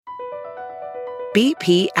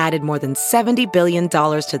BP added more than $70 billion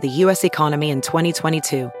to the U.S. economy in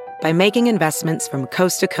 2022 by making investments from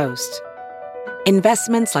coast to coast.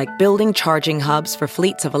 Investments like building charging hubs for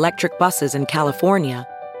fleets of electric buses in California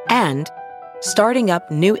and starting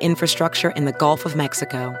up new infrastructure in the Gulf of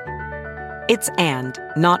Mexico. It's and,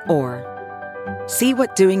 not or. See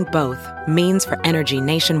what doing both means for energy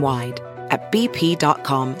nationwide at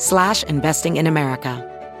bp.com/investing in America.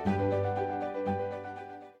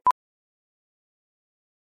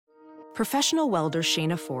 Professional welder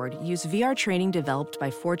Shayna Ford used VR training developed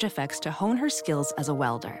by ForgeFX to hone her skills as a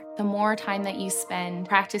welder. The more time that you spend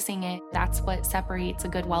practicing it, that's what separates a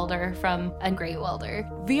good welder from a great welder.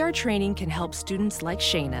 VR training can help students like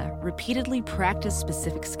Shayna repeatedly practice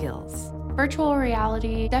specific skills. Virtual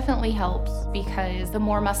reality definitely helps because the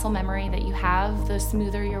more muscle memory that you have, the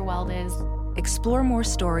smoother your weld is. Explore more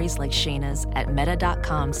stories like Shayna's at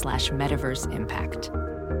meta.com/metaverseimpact.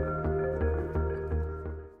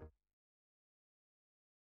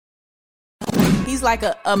 He's like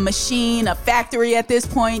a machine, a factory at this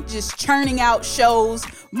point, just churning out shows,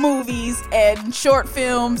 movies, and short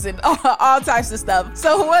films and all types of stuff.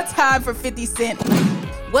 So what time for 50 Cent?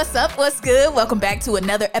 What's up? What's good? Welcome back to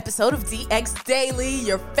another episode of DX Daily,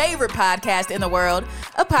 your favorite podcast in the world.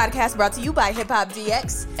 A podcast brought to you by Hip Hop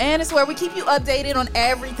DX. And it's where we keep you updated on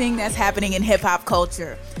everything that's happening in hip hop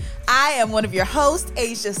culture. I am one of your hosts,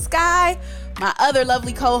 Asia Sky. My other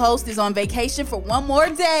lovely co-host is on vacation for one more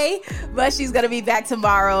day, but she's going to be back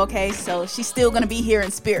tomorrow, okay? So she's still going to be here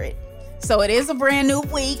in spirit. So it is a brand new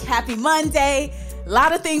week. Happy Monday. A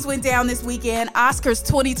lot of things went down this weekend. Oscars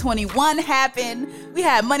 2021 happened. We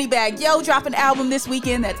had Moneybagg Yo drop an album this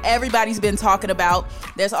weekend that everybody's been talking about.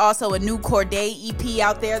 There's also a new Corday EP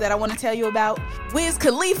out there that I want to tell you about. Wiz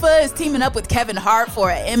Khalifa is teaming up with Kevin Hart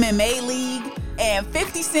for an MMA league. And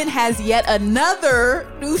 50 Cent has yet another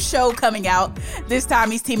new show coming out. This time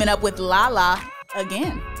he's teaming up with Lala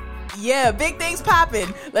again. Yeah, big things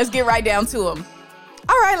popping. Let's get right down to them.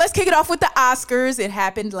 All right, let's kick it off with the Oscars. It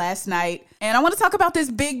happened last night. And I want to talk about this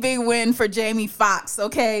big win for Jamie Foxx,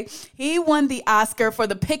 okay? He won the Oscar for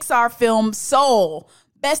the Pixar film Soul,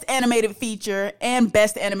 Best Animated Feature and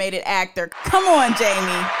Best Animated Actor. Come on,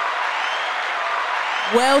 Jamie.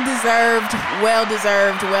 Well deserved, well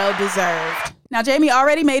deserved, well deserved. Now, Jamie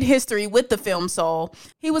already made history with the film Soul.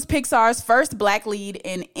 He was Pixar's first black lead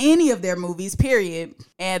in any of their movies, period.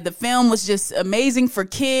 And the film was just amazing for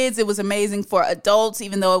kids. It was amazing for adults,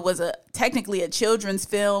 even though it was technically a children's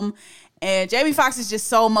film. And Jamie Foxx is just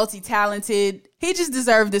so multi-talented. He just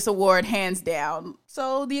deserved this award, hands down.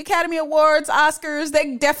 So the Academy Awards, Oscars,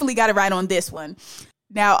 they definitely got it right on this one.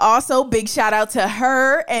 Now, also, big shout out to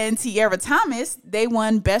her and Tierra Thomas. They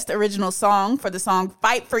won Best Original Song for the song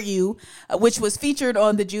Fight For You, which was featured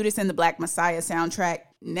on the Judas and the Black Messiah soundtrack.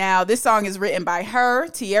 Now, this song is written by her,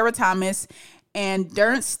 Tierra Thomas, and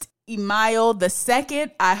Ernst Emile II.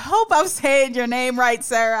 I hope I'm saying your name right,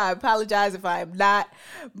 sir. I apologize if I am not.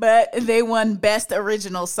 But they won Best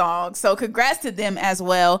Original Song. So congrats to them as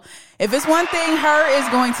well. If it's one thing her is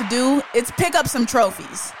going to do, it's pick up some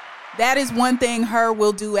trophies. That is one thing her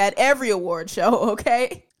will do at every award show,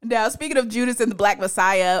 okay? Now, speaking of Judas and the Black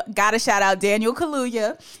Messiah, gotta shout out Daniel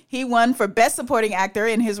Kaluuya. He won for Best Supporting Actor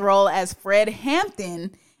in his role as Fred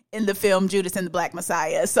Hampton in the film Judas and the Black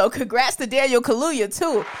Messiah. So congrats to Daniel Kaluuya,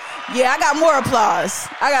 too. Yeah, I got more applause.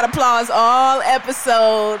 I got applause all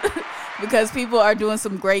episode because people are doing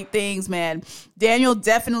some great things, man. Daniel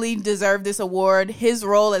definitely deserved this award. His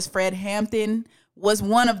role as Fred Hampton was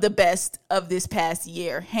one of the best of this past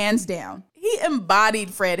year, hands down. He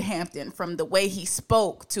embodied Fred Hampton from the way he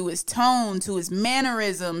spoke, to his tone, to his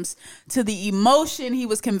mannerisms, to the emotion he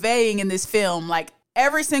was conveying in this film. Like,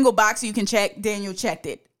 every single box you can check, Daniel checked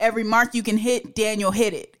it. Every mark you can hit, Daniel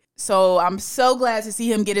hit it. So I'm so glad to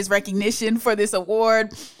see him get his recognition for this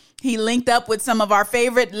award. He linked up with some of our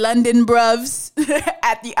favorite London bruvs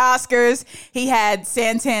at the Oscars. He had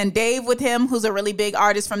Santan Dave with him, who's a really big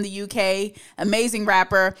artist from the UK, amazing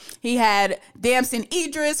rapper. He had Damson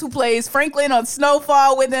Idris, who plays Franklin on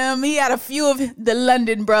Snowfall, with him. He had a few of the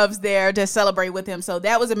London bruvs there to celebrate with him. So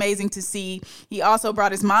that was amazing to see. He also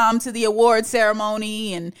brought his mom to the award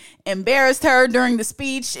ceremony and embarrassed her during the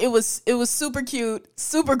speech. It was super cute,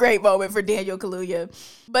 super great moment for Daniel Kaluuya.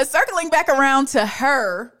 But circling back around to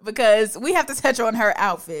her, because we have to touch on her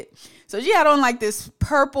outfit. So she had on like this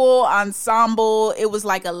purple ensemble. It was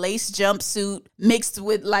like a lace jumpsuit mixed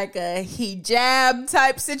with like a hijab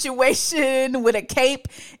type situation with a cape.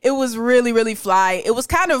 It was really, really fly. It was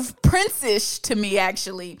kind of Prince-ish to me,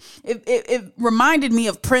 actually. It reminded me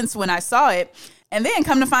of Prince when I saw it. And then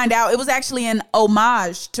come to find out, it was actually an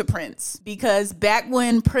homage to Prince, because back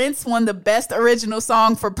when Prince won the Best Original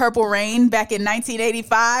Song for Purple Rain back in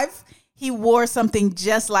 1985, he wore something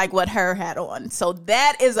just like what Her had on. So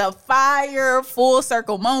that is a fire full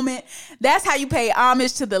circle moment. That's how you pay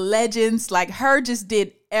homage to the legends. Like, Her just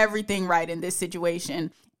did everything right in this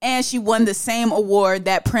situation. And she won the same award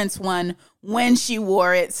that Prince won when she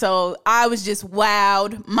wore it. So I was just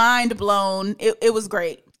wowed, mind blown. It was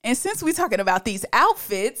great. And since we're talking about these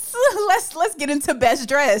outfits, let's get into best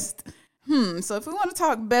dressed. So if we want to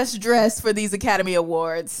talk best dressed for these Academy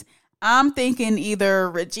Awards, I'm thinking either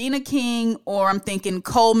Regina King or I'm thinking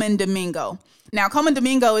Coleman Domingo. Now, Coleman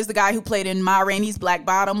Domingo is the guy who played in Ma Rainey's Black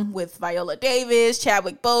Bottom with Viola Davis,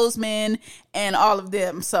 Chadwick Boseman, and all of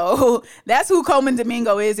them. So that's who Coleman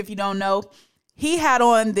Domingo is, if you don't know. He had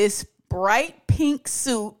on this bright pink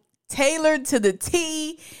suit tailored to the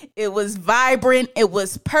T. It was vibrant. It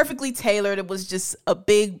was perfectly tailored. It was just a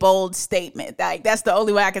big, bold statement. Like, that's the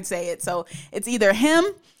only way I could say it. So it's either him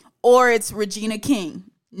or it's Regina King.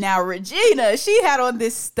 Now, Regina, she had on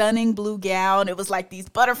this stunning blue gown. It was like these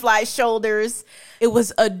butterfly shoulders. It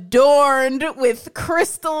was adorned with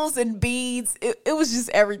crystals and beads. It was just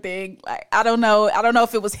everything. Like, I don't know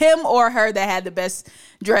if it was him or her that had the best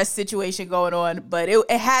dress situation going on, but it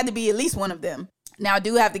had to be at least one of them. Now, I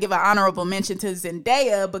do have to give an honorable mention to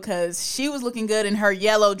Zendaya, because she was looking good in her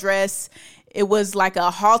yellow dress. It was like a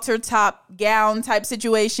halter top gown type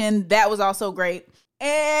situation. That was also great.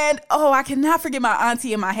 And, I cannot forget my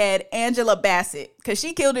auntie in my head, Angela Bassett, because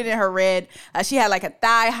she killed it in her red. She had like a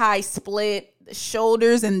thigh-high split. The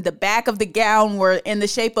shoulders and the back of the gown were in the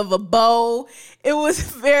shape of a bow. It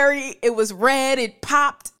was red. It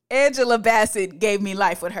popped. Angela Bassett gave me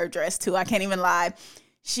life with her dress, too. I can't even lie.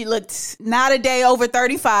 She looked not a day over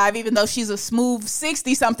 35, even though she's a smooth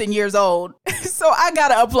 60-something years old. So I got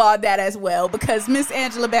to applaud that as well, because Miss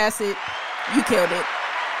Angela Bassett, you killed it.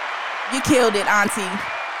 You killed it, auntie.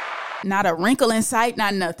 Not a wrinkle in sight,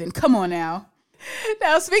 not nothing. Come on now.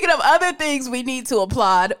 Now, speaking of other things we need to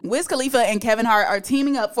applaud, Wiz Khalifa and Kevin Hart are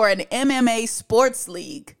teaming up for an MMA sports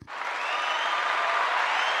league.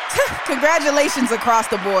 Congratulations across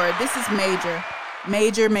the board. This is major.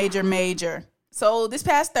 Major, major, major. So this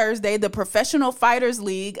past Thursday, the Professional Fighters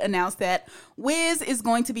League announced that Wiz is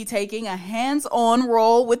going to be taking a hands-on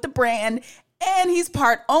role with the brand, and he's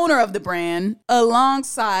part owner of the brand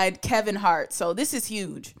alongside Kevin Hart. So this is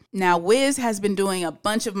huge. Now, Wiz has been doing a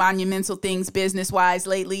bunch of monumental things business-wise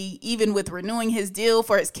lately, even with renewing his deal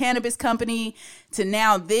for his cannabis company to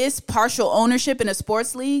now this partial ownership in a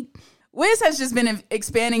sports league. Wiz has just been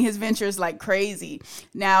expanding his ventures like crazy.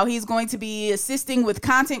 Now, he's going to be assisting with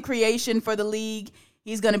content creation for the league.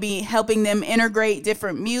 He's going to be helping them integrate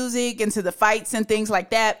different music into the fights and things like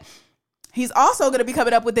that. He's also going to be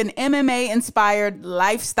coming up with an MMA-inspired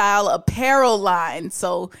lifestyle apparel line.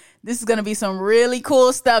 So this is going to be some really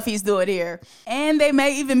cool stuff he's doing here. And they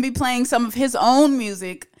may even be playing some of his own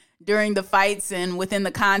music during the fights and within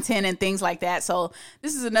the content and things like that. So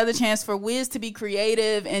this is another chance for Wiz to be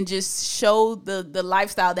creative and just show the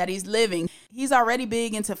lifestyle that he's living. He's already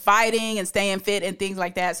big into fighting and staying fit and things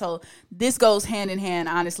like that. So this goes hand in hand,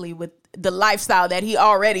 honestly, with the lifestyle that he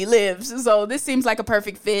already lives. So this seems like a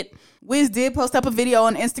perfect fit. Wiz did post up a video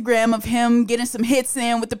on Instagram of him getting some hits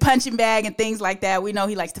in with the punching bag and things like that. We know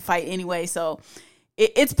he likes to fight anyway, so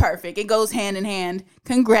it's perfect. It goes hand in hand.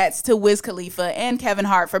 Congrats to Wiz Khalifa and Kevin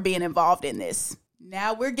Hart for being involved in this.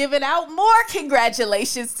 Now we're giving out more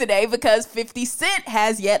congratulations today because 50 Cent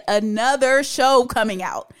has yet another show coming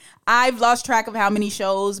out. I've lost track of how many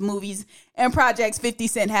shows, movies, and projects 50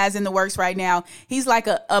 Cent has in the works right now. He's like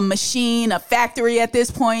a machine, a factory at this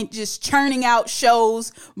point, just churning out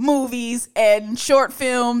shows, movies, and short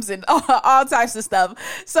films and all types of stuff.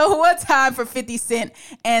 So what time for 50 Cent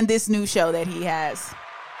and this new show that he has?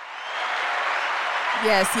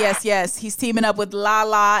 Yes. He's teaming up with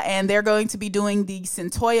Lala, and they're going to be doing the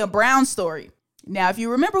Centoya Brown story. Now, if you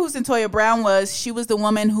remember who Centoya Brown was, she was the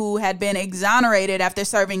woman who had been exonerated after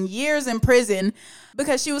serving years in prison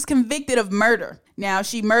because she was convicted of murder. Now,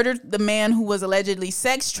 she murdered the man who was allegedly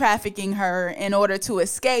sex trafficking her in order to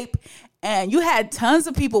escape, and you had tons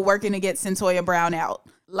of people working to get Centoya Brown out.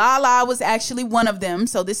 Lala was actually one of them,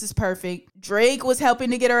 so this is perfect. Drake was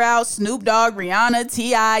helping to get her out. Snoop Dogg, Rihanna,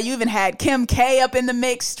 T.I. You even had Kim K up in the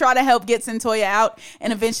mix try to help get Centoya out.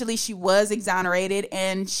 And eventually she was exonerated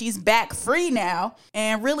and she's back free now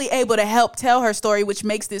and really able to help tell her story, which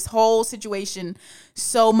makes this whole situation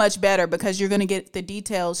so much better because you're going to get the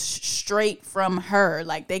details straight from her.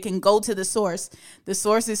 Like, they can go to the source. The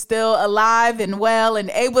source is still alive and well and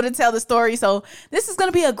able to tell the story. So this is going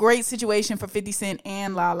to be a great situation for 50 Cent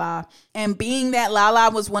and Lala. And being that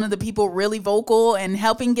Lala was one of the people really vocal and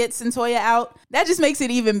helping get Cyntoia out, that just makes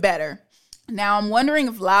it even better. Now, I'm wondering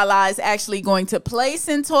if Lala is actually going to play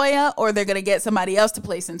Cyntoia or they're going to get somebody else to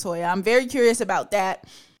play Cyntoia. I'm very curious about that.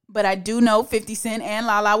 But I do know 50 Cent and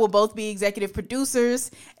Lala will both be executive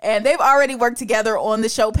producers. And they've already worked together on the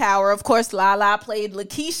show Power. Of course, Lala played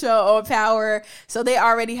Lakeisha on Power. So they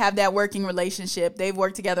already have that working relationship. They've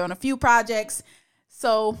worked together on a few projects.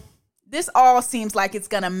 So this all seems like it's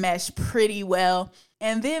going to mesh pretty well.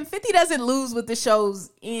 And then 50 doesn't lose with the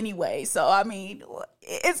shows anyway. So, I mean,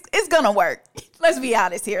 it's going to work. Let's be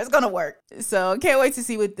honest here. It's going to work. So, can't wait to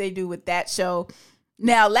see what they do with that show.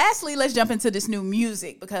 Now, lastly, let's jump into this new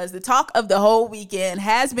music because the talk of the whole weekend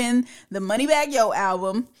has been the Moneybagg Yo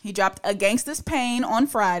album. He dropped A Gangsta's Pain on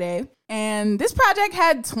Friday. And this project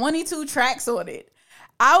had 22 tracks on it.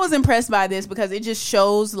 I was impressed by this because it just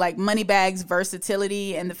shows like Moneybagg's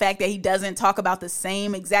versatility and the fact that he doesn't talk about the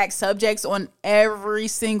same exact subjects on every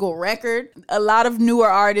single record. A lot of newer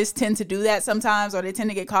artists tend to do that sometimes, or they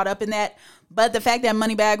tend to get caught up in that. But the fact that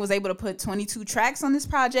Moneybagg was able to put 22 tracks on this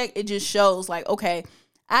project, it just shows like, okay,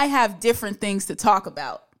 I have different things to talk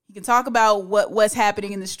about. He can talk about what's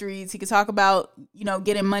happening in the streets. He can talk about,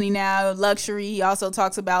 getting money now, luxury. He also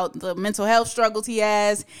talks about the mental health struggles he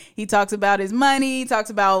has. He talks about his money. He talks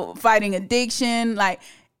about fighting addiction. Like,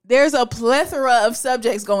 there's a plethora of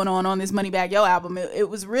subjects going on this Moneybagg Yo album. It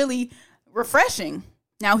was really refreshing.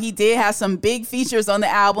 Now, he did have some big features on the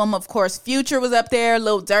album. Of course, Future was up there,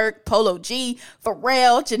 Lil Durk, Polo G,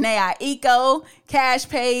 Pharrell, Jhené Aiko, Cash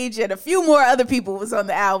Page, and a few more other people was on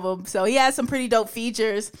the album. So he had some pretty dope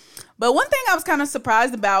features. But one thing I was kind of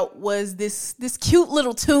surprised about was this cute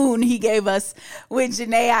little tune he gave us with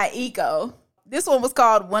Jhené Aiko. This one was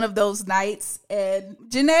called One of Those Nights, and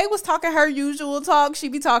Jhené was talking her usual talk. She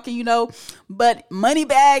be talking, but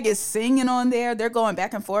Moneybagg is singing on there. They're going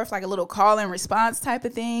back and forth like a little call and response type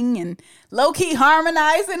of thing and low-key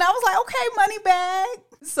harmonizing. I was like, okay,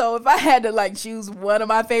 Moneybagg. So if I had to choose one of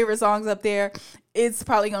my favorite songs up there, it's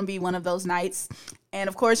probably going to be One of Those Nights. And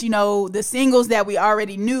of course, the singles that we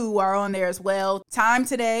already knew are on there as well. Time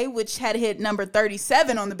Today, which had hit number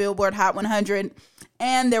 37 on the Billboard Hot 100.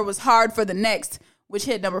 And there was Hard for the Next, which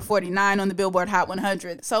hit number 49 on the Billboard Hot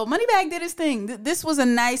 100. So Moneybagg did his thing. This was a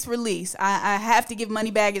nice release. I have to give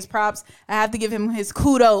Moneybagg his props. I have to give him his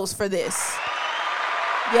kudos for this.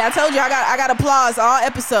 Yeah, I told you I got applause all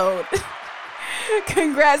episode.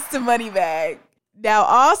 Congrats to Moneybagg. Now,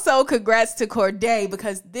 also congrats to Cordae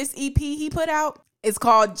because this EP he put out is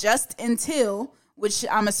called Just Until, which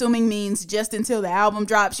I'm assuming means just until the album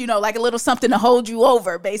drops, like a little something to hold you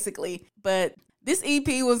over, basically. But this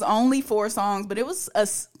EP was only 4 songs, but it was a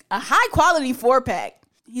high-quality 4-pack.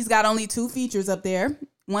 He's got only 2 features up there.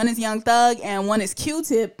 One is Young Thug and one is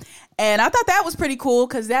Q-Tip. And I thought that was pretty cool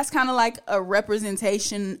because that's kind of like a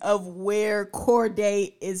representation of where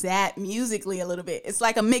Cordae is at musically a little bit. It's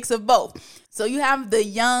like a mix of both. So you have the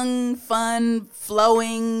young, fun,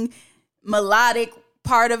 flowing, melodic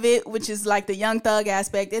part of it, which is like the Young Thug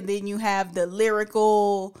aspect. And then you have the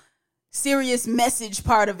lyrical, serious message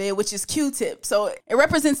part of it, which is Q-Tip. So it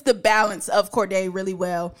represents the balance of Cordae really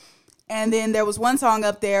well. And then there was one song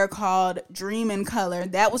up there called Dream in Color.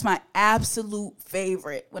 That was my absolute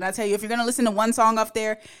favorite. When I tell you, if you're going to listen to one song up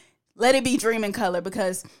there, let it be Dream in Color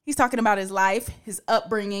because he's talking about his life, his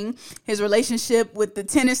upbringing, his relationship with the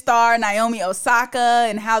tennis star Naomi Osaka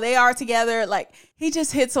and how they are together. Like, he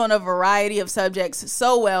just hits on a variety of subjects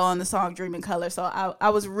so well on the song Dream in Color. So I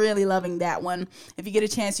was really loving that one. If you get a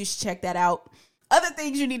chance, you should check that out. Other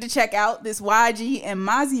things you need to check out, this YG and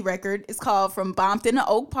Mozzie record is called From Bompton to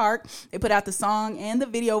Oak Park. They put out the song and the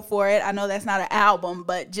video for it. I know that's not an album,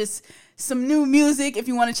 but just some new music. If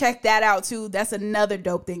you want to check that out too, that's another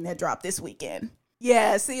dope thing that dropped this weekend.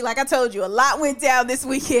 Yeah, see, like I told you, a lot went down this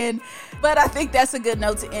weekend, but I think that's a good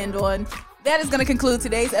note to end on. That is going to conclude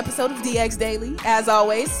today's episode of DX Daily. As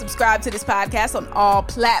always, subscribe to this podcast on all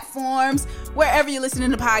platforms, wherever you're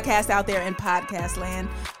listening to podcasts out there in podcast land.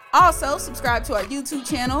 Also, subscribe to our YouTube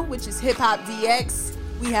channel, which is Hip Hop DX.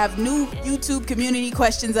 We have new YouTube community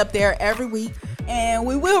questions up there every week, and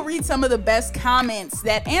we will read some of the best comments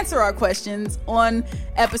that answer our questions on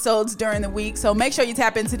episodes during the week. So make sure you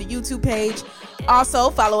tap into the YouTube page. Also,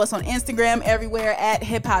 follow us on Instagram everywhere at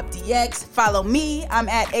Hip Hop DX. Follow me. I'm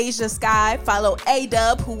at Asia Sky. Follow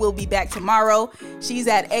A-Dub, who will be back tomorrow. She's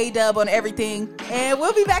at A-Dub on everything. And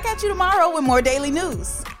we'll be back at you tomorrow with more daily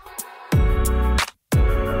news.